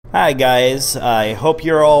Hi guys, I hope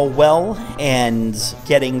you're all well and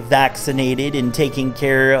getting vaccinated and taking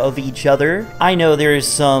care of each other. I know there's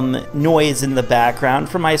some noise in the background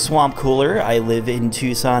from my swamp cooler. I live in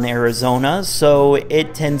Tucson, Arizona, so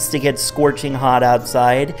it tends to get scorching hot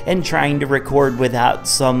outside, and trying to record without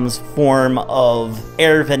some form of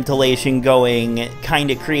air ventilation going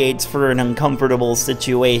kind of creates for an uncomfortable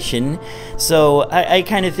situation. So I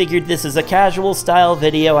kind of figured this is a casual style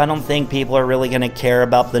video. I don't think people are really going to care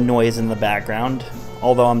about the noise in the background,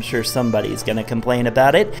 although I'm sure somebody's gonna complain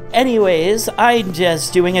about it. Anyways, I'm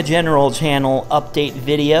just doing a general channel update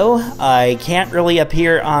video. I can't really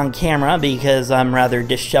appear on camera because I'm rather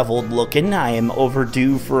disheveled looking. I am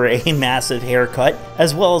overdue for a massive haircut,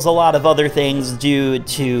 as well as a lot of other things due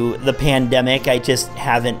to the pandemic. I just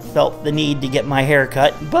haven't felt the need to get my hair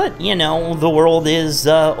cut, but you know, the world is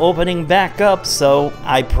opening back up, so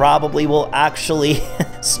I probably will actually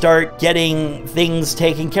start getting things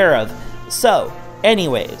taken care of. So,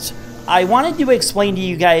 anyways, I wanted to explain to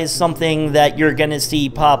you guys something that you're gonna see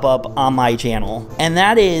pop up on my channel, and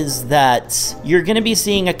that is that you're gonna be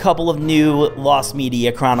seeing a couple of new Lost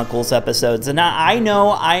Media Chronicles episodes. And I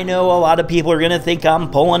know a lot of people are gonna think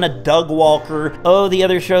I'm pulling a Doug Walker, oh, the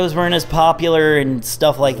other shows weren't as popular and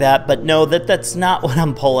stuff like that, but no, that's not what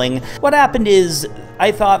I'm pulling. What happened is,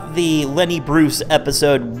 I thought the Lenny Bruce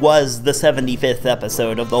episode was the 75th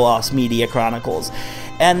episode of the Lost Media Chronicles.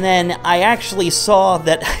 And then I actually saw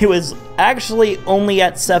that I was actually only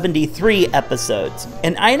at 73 episodes.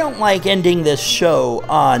 And I don't like ending this show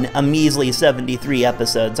on a measly 73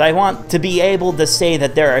 episodes. I want to be able to say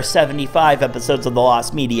that there are 75 episodes of the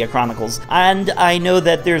Lost Media Chronicles. And I know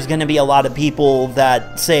that there's going to be a lot of people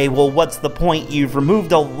that say, well, what's the point? You've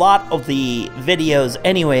removed a lot of the videos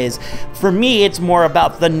anyways. For me, it's more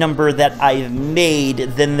about the number that I've made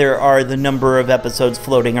than there are the number of episodes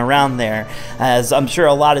floating around there. As I'm sure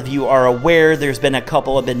a lot of you are aware, there's been a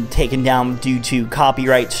couple have been taken down due to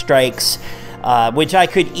copyright strikes, which I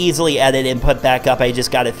could easily edit and put back up. I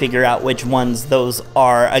just got to figure out which ones those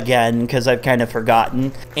are again, because I've kind of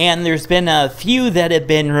forgotten. And there's been a few that have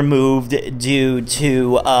been removed due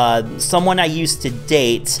to someone I used to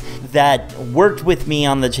date that worked with me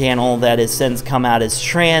on the channel that has since come out as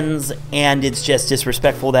trans, and it's just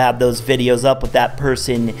disrespectful to have those videos up with that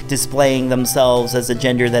person displaying themselves as a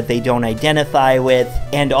gender that they don't identify with,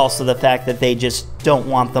 and also the fact that they just don't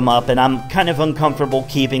want them up, and I'm kind of uncomfortable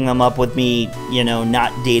keeping them up with me, you know,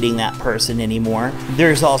 not dating that person anymore.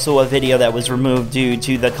 There's also a video that was removed due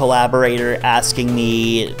to the collaborator asking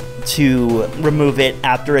me to remove it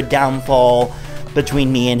after a downfall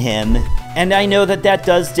between me and him. And I know that that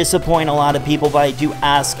does disappoint a lot of people, but I do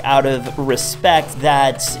ask out of respect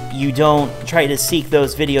that you don't try to seek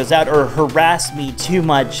those videos out or harass me too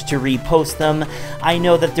much to repost them. I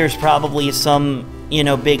know that there's probably some, you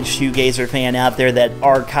know, big shoegazer fan out there that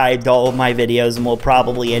archived all of my videos and will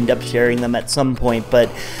probably end up sharing them at some point, but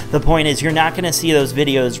the point is you're not going to see those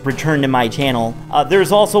videos return to my channel.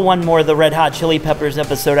 There's also one more, the Red Hot Chili Peppers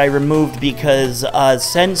episode I removed because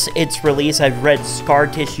since its release I've read Scar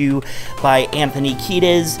Tissue by Anthony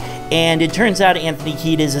Kiedis, and it turns out Anthony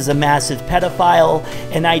Kiedis is a massive pedophile,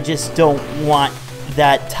 and I just don't want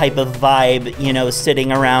that type of vibe, you know,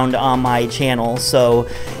 sitting around on my channel. So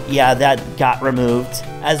yeah, that got removed,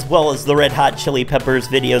 as well as the Red Hot Chili Peppers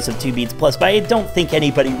videos of 2 Beats Plus, but I don't think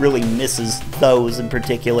anybody really misses those in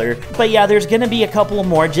particular. But yeah, there's gonna be a couple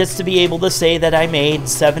more just to be able to say that I made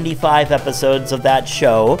 75 episodes of that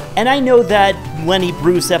show. And I know that Lenny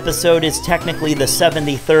Bruce episode is technically the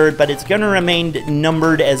 73rd, but it's gonna remain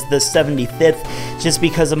numbered as the 75th just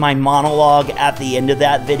because of my monologue at the end of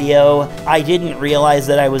that video. I didn't realize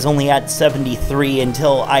that I was only at 73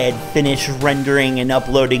 until I had finished rendering and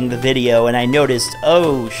uploading the video, and I noticed,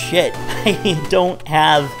 oh shit, I don't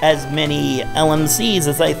have as many LMCs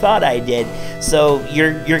as I thought I did. So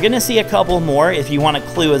you're gonna see a couple more. If you want a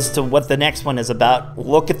clue as to what the next one is about,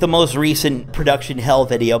 look at the most recent Production Hell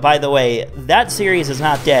video. By the way, that series is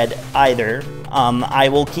not dead either. I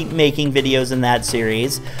will keep making videos in that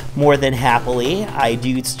series more than happily. I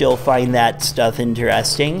do still find that stuff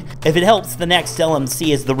interesting. If it helps, the next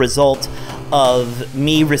LMC is the result of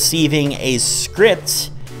me receiving a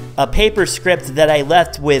script, a paper script that I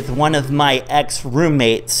left with one of my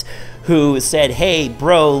ex-roommates who said, hey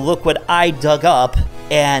bro, look what I dug up.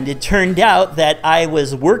 and it turned out that I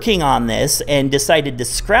was working on this and decided to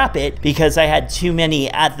scrap it because I had too many,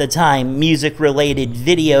 at the time, music-related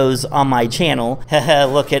videos on my channel.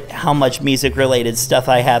 Look at how much music-related stuff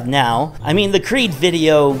I have now. I mean, the Creed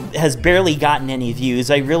video has barely gotten any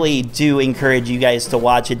views. I really do encourage you guys to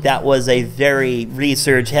watch it. That was a very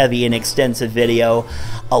research-heavy and extensive video.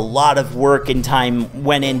 A lot of work and time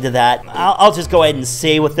went into that. I'll just go ahead and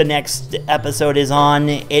say what the next episode is on.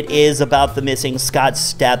 It is about the missing Scott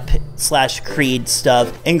Stepp / Creed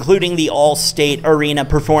stuff, including the All-State Arena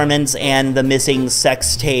performance and the missing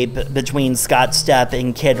sex tape between Scott Stepp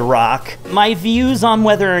and Kid Rock. My views on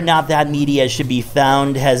whether or not that media should be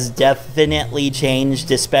found has definitely changed,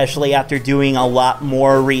 especially after doing a lot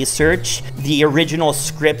more research. The original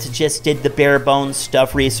script just did the bare bones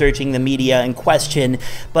stuff, researching the media in question,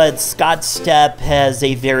 but Scott Stepp has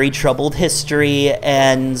a very troubled history,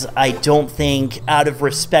 and I don't think, out of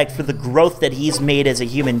respect for the growth that he's made as a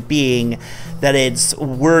human being, that it's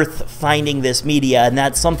worth finding this media, and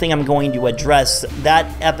that's something I'm going to address. That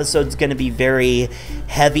episode's going to be very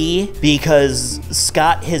heavy because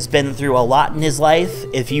Scott has been through a lot in his life.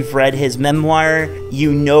 If you've read his memoir,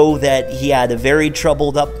 you know that he had a very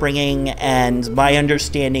troubled upbringing, and my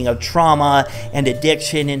understanding of trauma and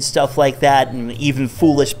addiction and stuff like that, and even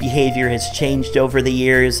foolish behavior, has changed over the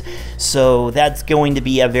years, so that's going to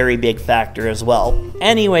be a very big factor as well.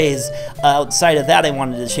 Anyways, outside of that, I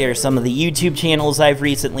wanted to share some of the YouTube channels I've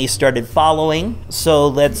recently started following, so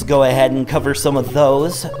let's go ahead and cover some of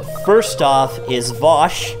those. First off is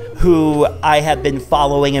Vosh, who I have been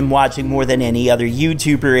following and watching more than any other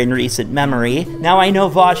YouTuber in recent memory. Now, I know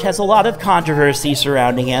Vosh has a lot of controversy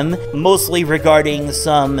surrounding him, mostly regarding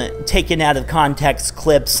some taken out of context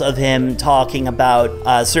clips of him talking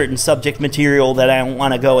about certain subject material that I don't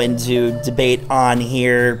want to go into debate on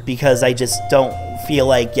here because I just don't feel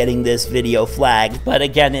like getting this video flagged. But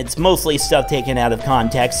again, it's mostly stuff taken out of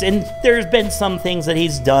context, and there's been some things that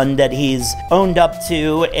he's done that he's owned up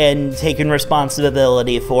to and taken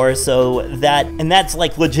responsibility for, so that's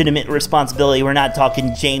like legitimate responsibility. We're not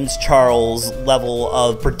talking James Charles level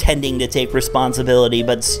of pretending to take responsibility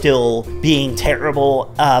but still being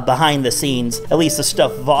terrible behind the scenes. At least the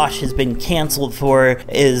stuff Vosh has been canceled for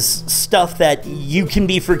is stuff that you can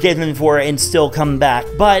be forgiven for and still come back.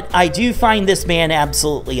 But I do find this man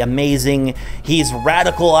absolutely amazing. He's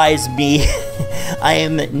radicalized me. I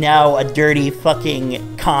am now a dirty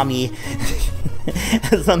fucking commie,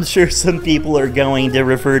 as I'm sure some people are going to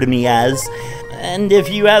refer to me as. And if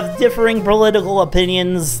you have differing political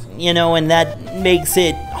opinions, you know, and that makes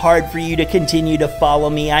it hard for you to continue to follow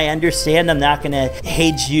me, I understand. I'm not gonna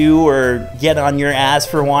hate you or get on your ass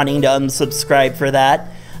for wanting to unsubscribe for that.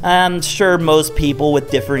 I'm sure most people with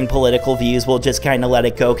differing political views will just kind of let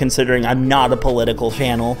it go, considering I'm not a political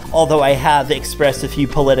channel, although I have expressed a few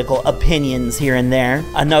political opinions here and there.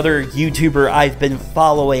 Another YouTuber I've been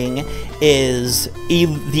following is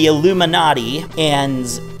the Illuminati, and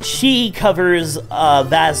she covers a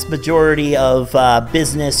vast majority of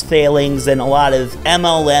business failings and a lot of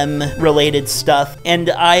MLM related stuff. And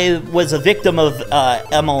I was a victim of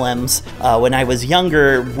MLMs when I was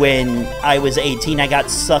younger. When I was 18, I got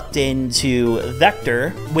sucked into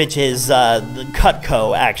Vector, which is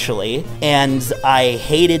Cutco actually, and I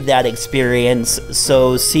hated that experience.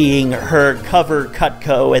 So seeing her cover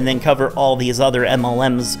Cutco and then cover all these other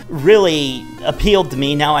MLMs really appealed to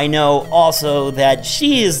me. Now I know also that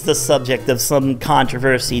she is the subject of some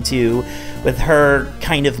controversy too, with her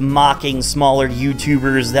kind of mocking smaller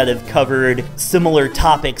YouTubers that have covered similar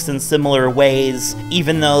topics in similar ways,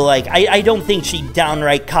 even though, like, I don't think she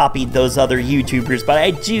downright copied those other YouTubers, but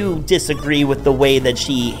I do disagree with the way that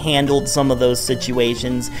she handled some of those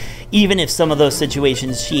situations, even if some of those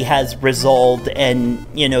situations she has resolved and,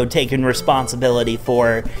 you know, taken responsibility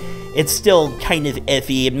for. It's still kind of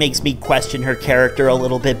iffy. It makes me question her character a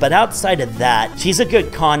little bit, but outside of that, she's a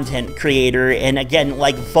good content creator, and again,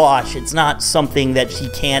 like Vosh, it's not something that she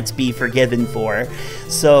can't be forgiven for.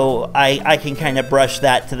 So I can kind of brush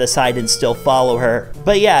that to the side and still follow her.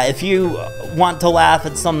 But yeah, if you want to laugh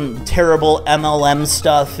at some terrible MLM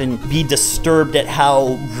stuff and be disturbed at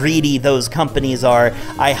how greedy those companies are,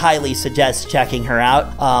 I highly suggest checking her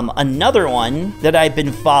out. Another one that I've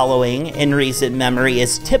been following in recent memory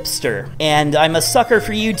is Tipster, and I'm a sucker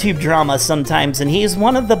for YouTube drama sometimes, and he's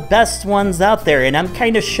one of the best ones out there, and I'm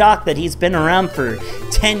kind of shocked that he's been around for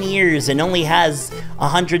 10 years and only has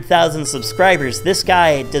 100,000 subscribers. This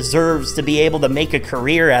guy deserves to be able to make a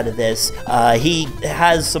career out of this. He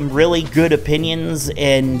has some really good opinions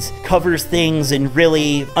and covers things in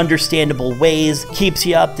really understandable ways, keeps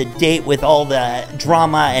you up to date with all the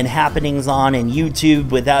drama and happenings on in YouTube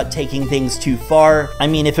without taking things too far. I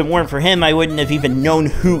mean, if it weren't for him, I wouldn't have even known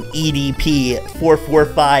who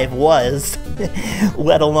EDP445 was,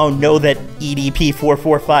 let alone know that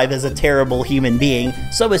EDP445 is a terrible human being.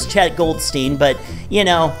 So is Chet Goldstein, but you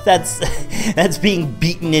know, that's being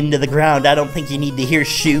beaten into the ground. I don't think you need to hear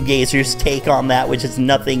Shoegazer's take on that, which is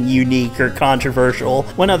nothing unique or controversial.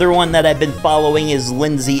 One other one that I've been following is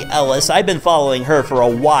Lindsay Ellis. I've been following her for a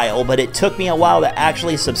while, but it took me a while to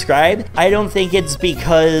actually subscribe. I don't think it's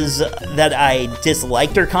because that I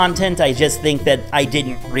disliked her content. I just think that I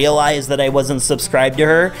didn't realize that I wasn't subscribed to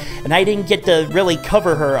her, and I didn't get to really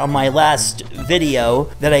cover her on my last video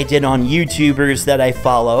that I did on YouTubers that I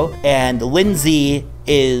follow. And Lindsay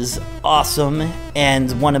is awesome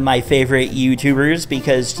and one of my favorite YouTubers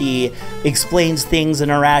because she explains things in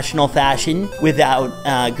a rational fashion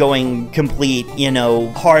without going complete, you know,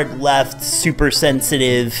 hard left, super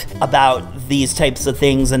sensitive about these types of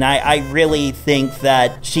things. And I really think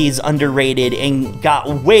that she's underrated and got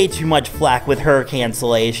way too much flack with her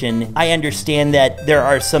cancellation. I understand that there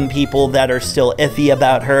are some people that are still iffy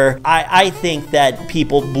about her. I think that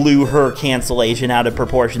people blew her cancellation out of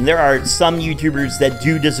proportion. There are some YouTubers that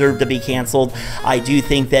do deserve to be canceled. I do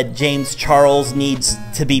think that James Charles needs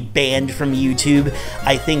to be banned from YouTube.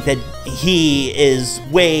 I think that he is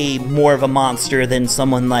way more of a monster than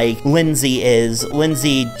someone like Lindsay is.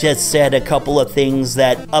 Lindsay just said a couple of things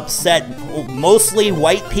that upset mostly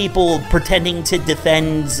white people pretending to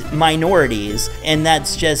defend minorities, and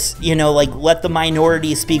that's just, you know, like, let the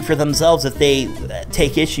minority speak for themselves if they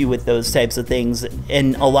take issue with those types of things.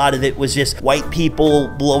 And a lot of it was just white people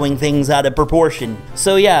blowing things out of proportion.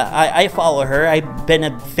 So yeah, I follow her. I've been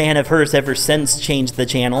a fan of hers ever since Changed the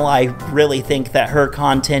Channel. I really think that her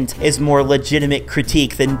content is more legitimate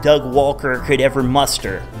critique than Doug Walker could ever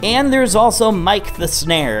muster. And there's also Mike the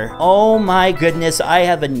Snare. Oh my goodness, I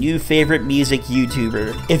have a new favorite music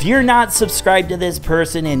YouTuber. If you're not subscribed to this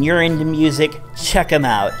person and you're into music, check him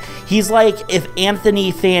out. He's like if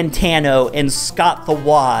Anthony Fantano and Scott the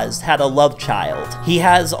Woz had a love child. He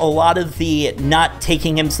has a lot of the not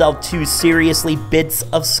taking himself too seriously bits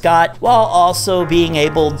of Scott, while also being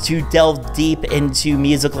able to delve deep into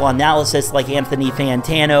musical analysis like Anthony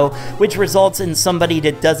Fantano, which results in somebody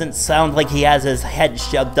that doesn't sound like he has his head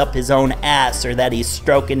shoved up his own ass or that he's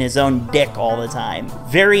stroking his own dick all the time.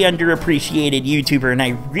 Very underappreciated YouTuber, and I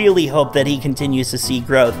really hope that he continues to see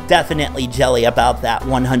growth. Definitely jelly about that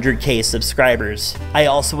 100K subscribers. I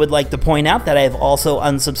also would like to point out that I have also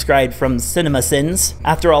unsubscribed from CinemaSins.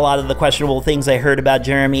 After a lot of the questionable things I heard about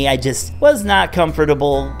Jeremy, I just was not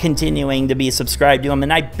comfortable continuing to be subscribed to him,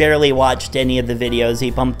 and I barely watched any of the videos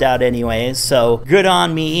he pumped out anyways, so good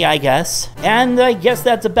on me, I guess. And I guess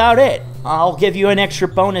that's about it. I'll give you an extra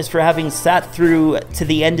bonus for having sat through to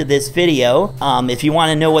the end of this video. If you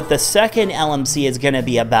want to know what the second LMC is going to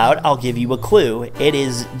be about, I'll give you a clue. It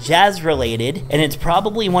is jazz related, and it's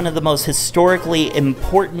probably one of the most historically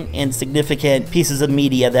important and significant pieces of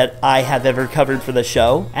media that I have ever covered for the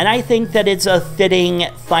show. And I think that it's a fitting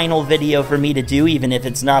final video for me to do, even if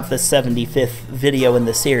it's not the 75th video in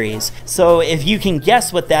the series. So if you can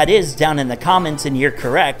guess what that is down in the comments and you're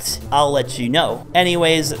correct, I'll let you know.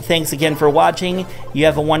 Anyways, thanks again for watching. You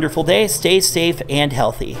have a wonderful day. Stay safe and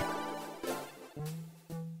healthy.